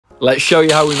Let's show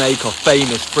you how we make our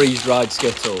famous freeze-dried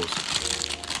Skittles.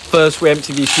 First, we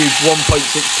empty these huge 1.6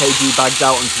 kg bags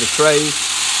out onto the trays.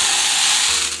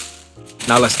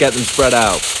 Now let's get them spread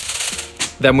out.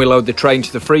 Then we load the tray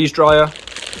into the freeze dryer.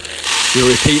 We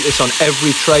repeat this on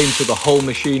every tray until the whole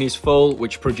machine is full,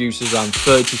 which produces around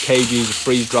 30 kg of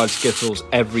freeze-dried Skittles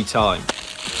every time.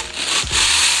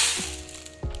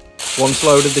 Once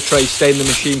loaded, the trays stay in the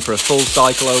machine for a full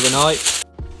cycle overnight.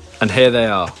 And here they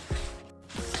are.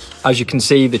 As you can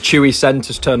see, the chewy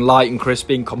centres turn light and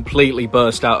crispy and completely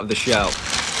burst out of the shell.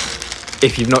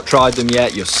 If you've not tried them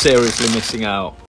yet, you're seriously missing out.